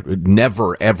 Yeah,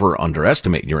 never, ever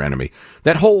underestimate your enemy.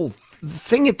 That whole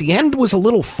thing at the end was a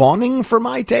little fawning for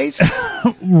my tastes.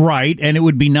 Right, and it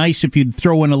would be nice if you'd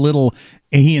throw in a little,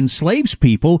 he enslaves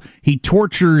people, he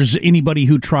tortures anybody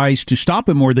who tries to stop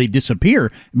him or they disappear.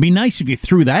 It'd be nice if you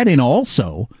threw that in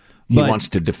also. He wants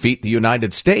to defeat the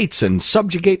United States and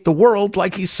subjugate the world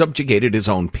like he subjugated his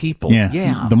own people. Yeah,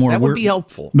 that would be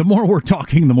helpful. The more we're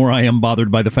talking, the more I am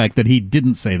bothered by the fact that he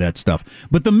didn't say that stuff.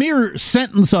 But the mere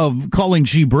sentence of calling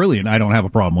Xi brilliant, I don't have a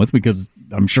problem with, because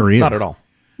I'm sure he is. Not at all.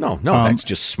 No, that's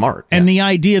just smart. And the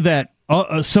idea that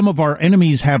some of our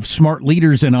enemies have smart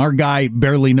leaders and our guy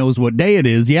barely knows what day it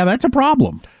is, that's a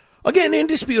problem. Again,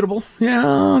 indisputable.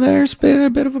 Yeah, there's been a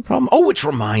bit of a problem. Oh, which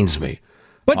reminds me.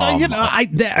 But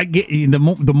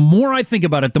the more I think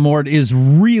about it, the more it is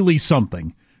really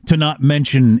something to not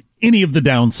mention any of the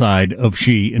downside of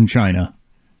Xi in China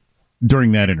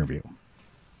during that interview.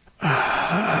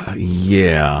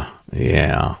 Yeah.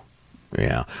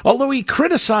 Although he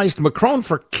criticized Macron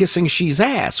for kissing Xi's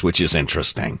ass, which is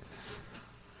interesting.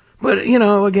 But,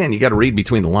 again, you got to read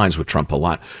between the lines with Trump a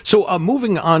lot. So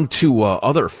moving on to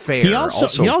other fare,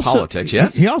 also politics,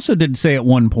 yes? He also did say at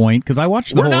one point, because I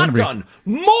watched the whole interview. We're not done.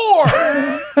 More!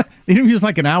 The interview was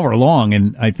like an hour long,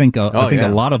 and I think a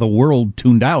lot of the world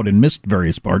tuned out and missed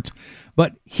various parts.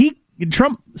 But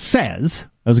Trump says,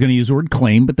 I was going to use the word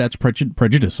claim, but that's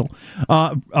prejudicial.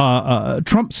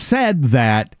 Trump said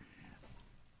that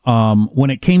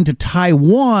when it came to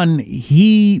Taiwan,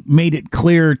 he made it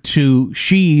clear to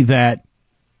Xi that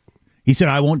he said,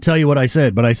 I won't tell you what I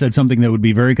said, but I said something that would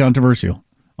be very controversial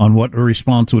on what a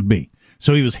response would be.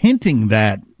 So he was hinting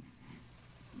that,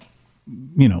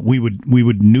 we would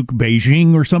nuke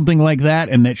Beijing or something like that,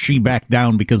 and that she backed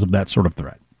down because of that sort of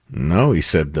threat. No, he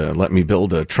said, let me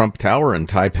build a Trump Tower in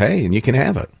Taipei and you can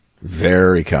have it.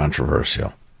 Very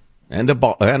controversial. And a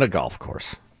golf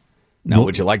course. Now,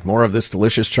 would you like more of this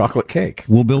delicious chocolate cake?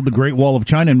 We'll build the Great Wall of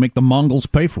China and make the Mongols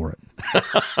pay for it.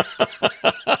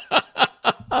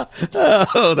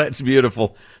 Oh, that's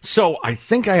beautiful. So I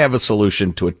think I have a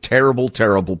solution to a terrible,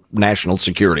 terrible national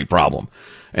security problem.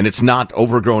 And it's not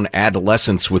overgrown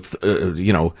adolescents with,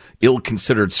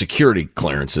 ill-considered security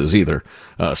clearances either,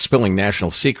 spilling national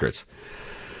secrets.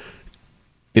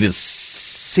 It is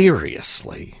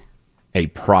seriously a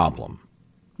problem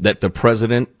that the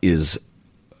president is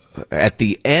at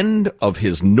the end of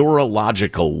his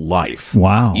neurological life.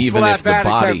 Wow. Even if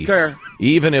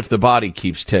the body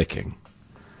keeps ticking.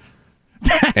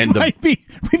 And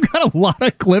we've got a lot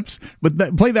of clips, but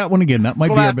play that one again. That might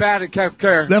be our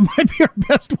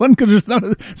best one because there's not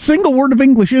a single word of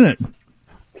English in it.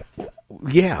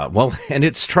 Yeah, well, and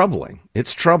it's troubling.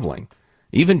 It's troubling.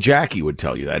 Even Jackie would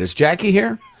tell you that. Is Jackie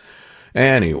here?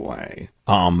 Anyway,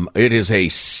 it is a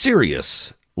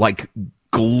serious,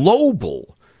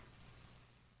 global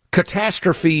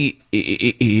catastrophe,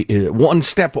 one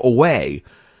step away.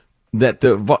 That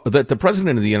the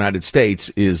president of the United States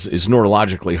is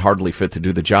neurologically hardly fit to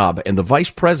do the job, and the vice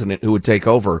president who would take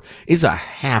over is a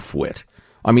half-wit.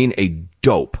 I mean, a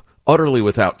dope, utterly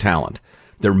without talent.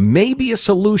 There may be a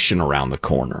solution around the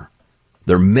corner.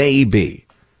 There may be.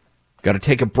 Got to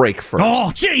take a break first.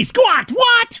 Oh, jeez,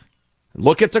 what?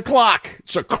 Look at the clock.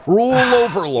 It's a cruel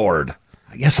overlord.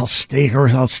 I guess I'll stay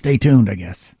tuned, I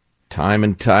guess. Time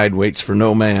and tide waits for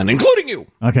no man, including you.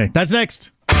 Okay, that's next.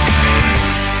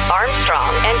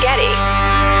 Armstrong and Getty.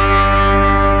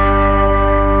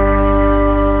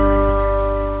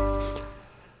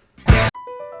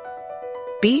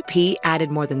 BP added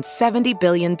more than $70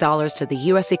 billion to the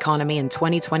U.S. economy in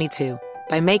 2022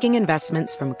 by making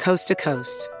investments from coast to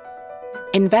coast.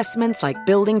 Investments like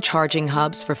building charging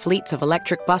hubs for fleets of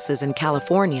electric buses in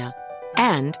California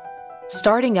and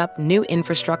starting up new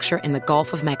infrastructure in the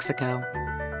Gulf of Mexico.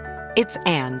 It's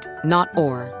and, not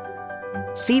or.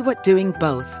 See what doing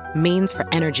both means for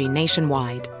energy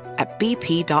nationwide at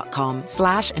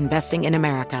bp.com/investing in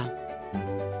America.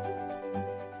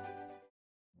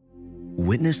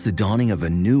 Witness the dawning of a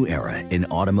new era in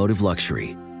automotive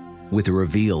luxury with a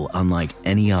reveal unlike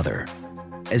any other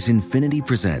as Infiniti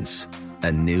presents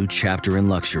a new chapter in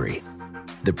luxury,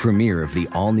 the premiere of the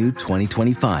all-new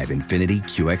 2025 Infiniti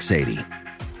QX80.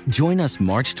 Join us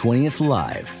March 20th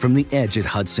live from the Edge at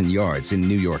Hudson Yards in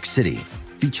New York City,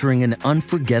 featuring an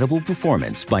unforgettable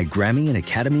performance by Grammy and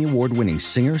Academy Award-winning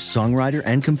singer, songwriter,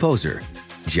 and composer,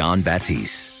 Jon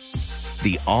Batiste.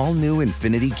 The all-new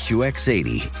Infiniti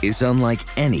QX80 is unlike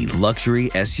any luxury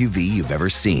SUV you've ever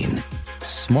seen.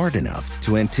 Smart enough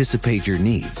to anticipate your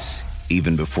needs,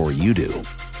 even before you do.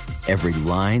 Every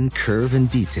line, curve, and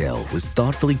detail was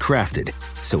thoughtfully crafted,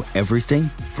 so everything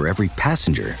for every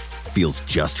passenger feels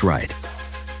just right.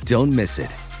 Don't miss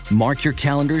it. Mark your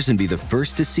calendars and be the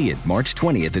first to see it March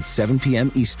 20th at 7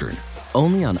 p.m. Eastern,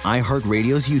 only on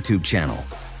iHeartRadio's YouTube channel.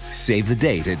 Save the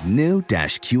date at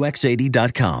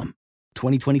new-QX80.com.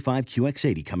 2025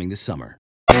 QX80 coming this summer.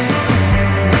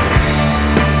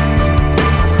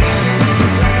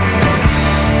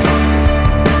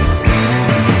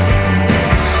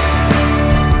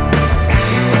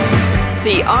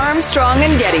 The Armstrong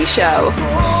and Getty Show.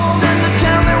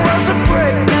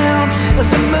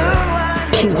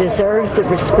 She deserves the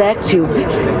respect to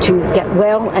get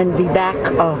well and be back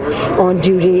on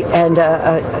duty. And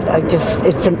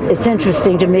it's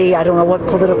interesting to me. I don't know what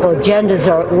political agendas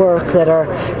are at work that are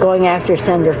going after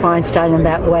Senator Feinstein in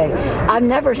that way. I've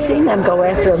never seen them go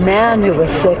after a man who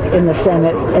was sick in the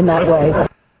Senate in that way.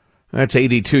 That's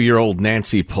 82-year-old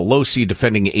Nancy Pelosi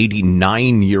defending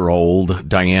 89-year-old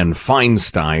Dianne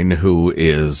Feinstein, who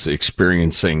is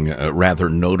experiencing rather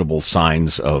notable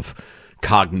signs of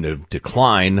cognitive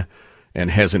decline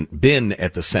and hasn't been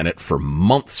at the Senate for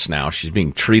months now. She's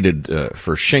being treated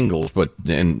for shingles,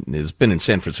 and has been in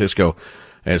San Francisco,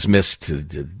 has missed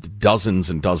dozens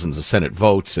and dozens of Senate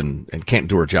votes and can't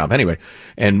do her job anyway.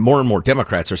 And more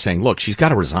Democrats are saying, look, she's got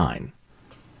to resign.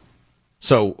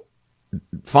 So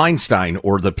Feinstein,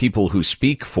 or the people who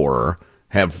speak for her,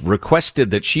 have requested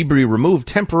that she be removed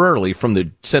temporarily from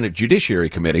the Senate Judiciary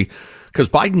Committee because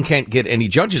Biden can't get any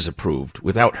judges approved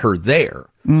without her there.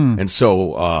 And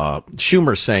so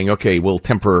Schumer's saying, okay, we'll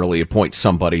temporarily appoint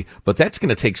somebody, but that's going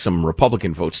to take some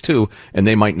Republican votes too, and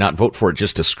they might not vote for it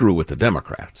just to screw with the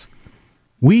Democrats.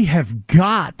 We have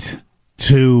got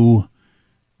to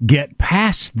get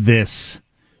past this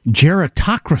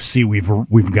gerontocracy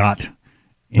we've got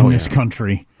in this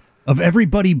country of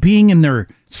everybody being in their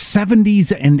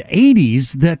 70s and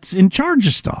 80s that's in charge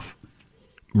of stuff.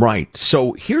 Right.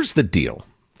 So here's the deal.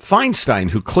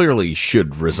 Feinstein, who clearly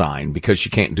should resign because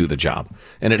she can't do the job,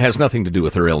 and it has nothing to do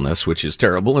with her illness, which is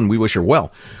terrible, and we wish her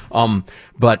well.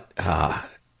 But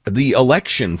the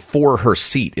election for her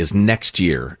seat is next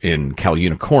year in Cal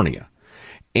Unicornia,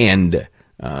 and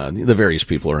the various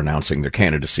people are announcing their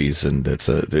candidacies, and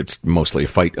it's mostly a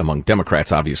fight among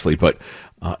Democrats, obviously. But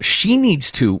she needs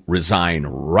to resign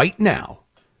right now,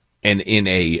 and in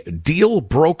a deal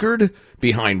brokered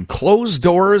behind closed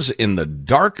doors in the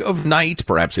dark of night,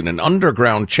 perhaps in an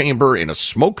underground chamber in a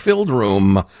smoke-filled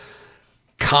room,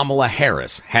 Kamala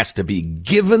Harris has to be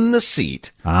given the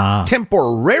seat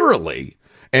temporarily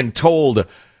and told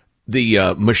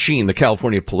the machine, the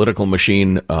California political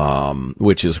machine,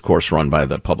 which is, of course, run by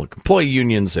the public employee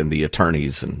unions and the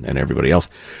attorneys and everybody else,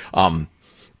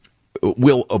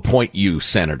 will appoint you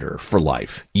senator for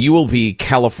life. You will be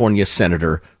California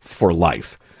senator for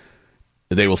life.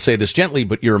 They will say this gently,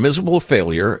 but you're a miserable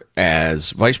failure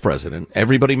as vice president.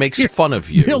 Everybody makes fun of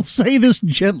you. They'll say this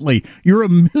gently. You're a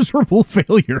miserable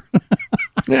failure.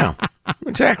 Yeah,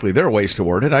 exactly. There are ways to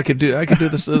word it. I could do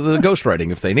this the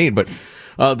ghostwriting if they need, but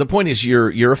the point is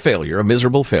you're a failure, a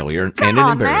miserable failure, and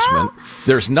an embarrassment. Now.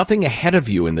 There's nothing ahead of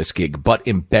you in this gig but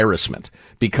embarrassment,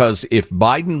 because if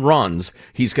Biden runs,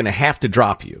 he's going to have to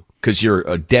drop you because you're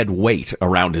a dead weight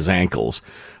around his ankles.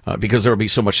 Because there will be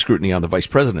so much scrutiny on the vice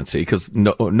presidency, because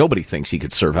nobody thinks he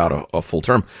could serve out a full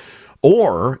term.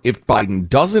 Or if Biden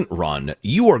doesn't run,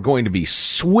 you are going to be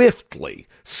swiftly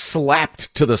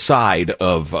slapped to the side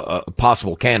of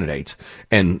possible candidates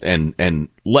and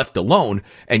left alone,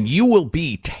 and you will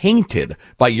be tainted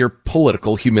by your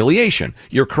political humiliation.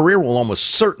 Your career will almost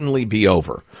certainly be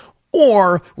over.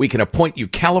 Or we can appoint you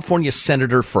California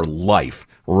senator for life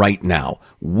right now.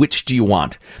 Which do you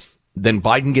want? Then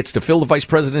Biden gets to fill the vice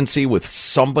presidency with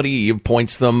somebody. He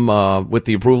appoints them with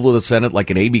the approval of the Senate, like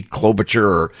an Amy Klobuchar,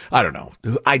 or I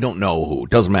don't know who. It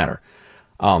doesn't matter.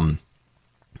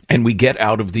 And we get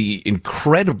out of the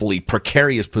incredibly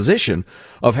precarious position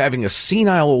of having a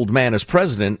senile old man as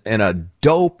president and a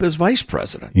dope as vice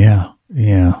president. Yeah.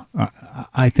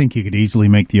 I think you could easily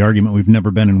make the argument we've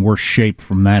never been in worse shape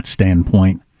from that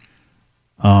standpoint.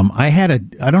 I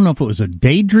don't know if it was a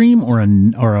daydream or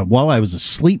a while I was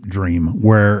asleep dream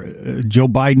where Joe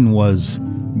Biden was,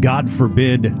 God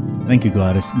forbid, thank you,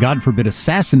 Gladys, God forbid,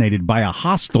 assassinated by a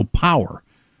hostile power,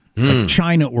 like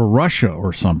China or Russia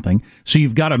or something. So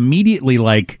you've got immediately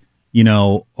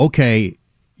okay,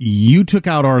 you took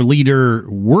out our leader,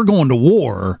 we're going to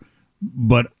war,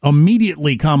 but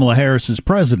immediately Kamala Harris is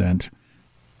president.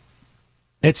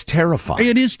 It's terrifying.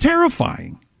 It is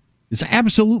terrifying. It's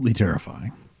absolutely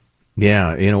terrifying.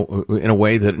 Yeah, in a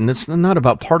way that, and it's not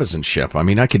about partisanship. I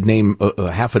mean, I could name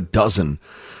half a dozen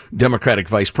Democratic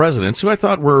vice presidents who I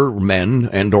thought were men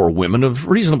and or women of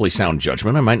reasonably sound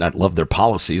judgment. I might not love their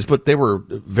policies, but they were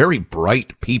very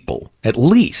bright people, at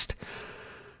least.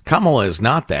 Kamala is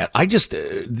not that. I just,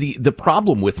 the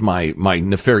problem with my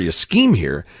nefarious scheme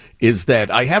here is that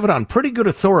I have it on pretty good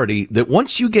authority that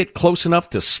once you get close enough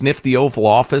to sniff the Oval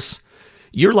Office,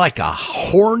 you're like a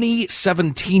horny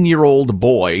 17-year-old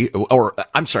boy, or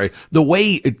I'm sorry, the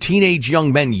way teenage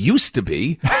young men used to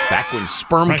be back when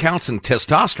sperm counts and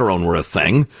testosterone were a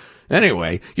thing.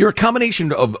 Anyway, you're a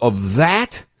combination of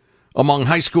that among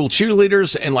high school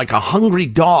cheerleaders and like a hungry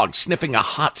dog sniffing a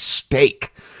hot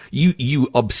steak. You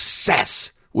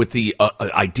obsess with the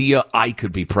idea I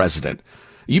could be president.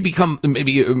 You become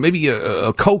maybe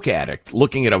a coke addict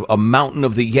looking at a mountain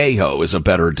of the yayo is a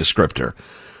better descriptor.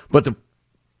 But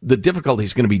the difficulty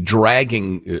is going to be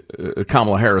dragging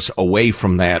Kamala Harris away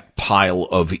from that pile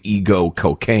of ego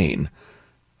cocaine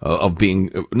of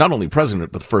being not only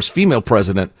president, but the first female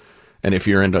president. And if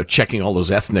you're into checking all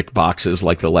those ethnic boxes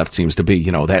like the left seems to be,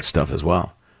 that stuff as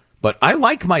well. But I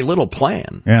like my little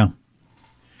plan. Yeah.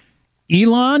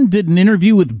 Elon did an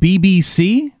interview with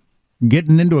BBC,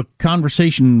 getting into a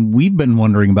conversation we've been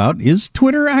wondering about. Is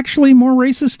Twitter actually more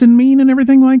racist and mean and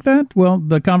everything like that? Well,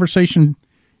 the conversation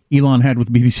Elon had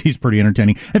with BBC is pretty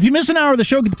entertaining. If you miss an hour of the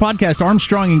show, get the podcast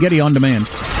Armstrong and Getty on demand.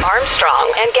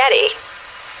 Armstrong and Getty.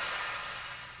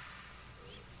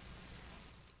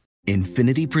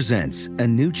 Infiniti presents a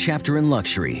new chapter in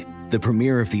luxury, the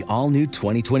premiere of the all-new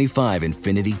 2025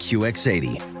 Infiniti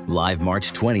QX80, live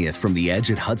March 20th from the Edge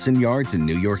at Hudson Yards in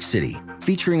New York City,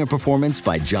 featuring a performance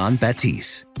by John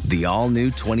Batiste. The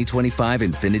all-new 2025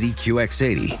 Infiniti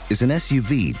QX80 is an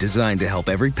SUV designed to help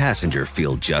every passenger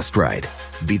feel just right.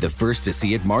 Be the first to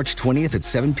see it March 20th at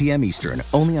 7 p.m. Eastern,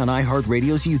 only on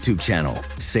iHeartRadio's YouTube channel.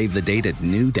 Save the date at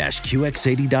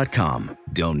new-QX80.com.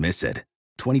 Don't miss it.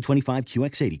 2025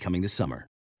 QX80 coming this summer.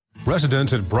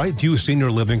 Residents at Brightview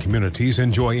Senior Living Communities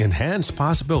enjoy enhanced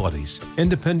possibilities,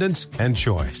 independence, and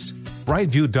choice.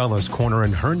 Brightview Dulles Corner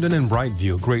in Herndon and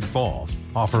Brightview, Great Falls,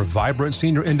 offer vibrant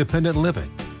senior independent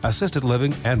living, assisted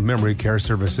living, and memory care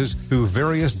services through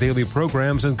various daily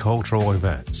programs and cultural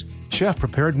events.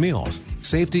 Chef-prepared meals,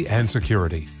 safety and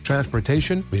security,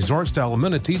 transportation, resort-style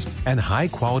amenities, and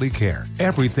high-quality care.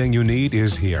 Everything you need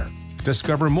is here.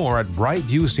 Discover more at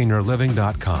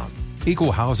brightviewseniorliving.com.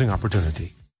 Equal housing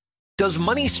opportunity. Does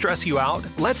money stress you out?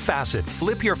 Let Facet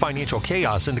flip your financial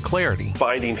chaos into clarity.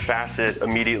 Finding Facet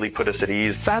immediately put us at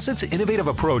ease. Facet's innovative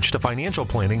approach to financial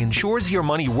planning ensures your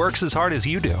money works as hard as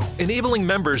you do, enabling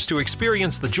members to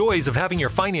experience the joys of having your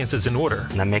finances in order.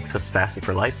 And that makes us Facet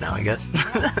for life now, I guess.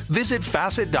 Visit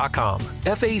Facet.com,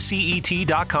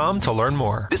 FACET.com to learn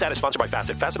more. This ad is sponsored by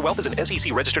Facet. Facet Wealth is an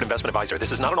SEC registered investment advisor.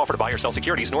 This is not an offer to buy or sell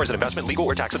securities, nor is it investment, legal,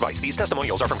 or tax advice. These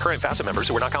testimonials are from current Facet members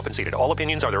who are not compensated. All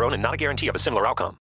opinions are their own and not a guarantee of a similar outcome.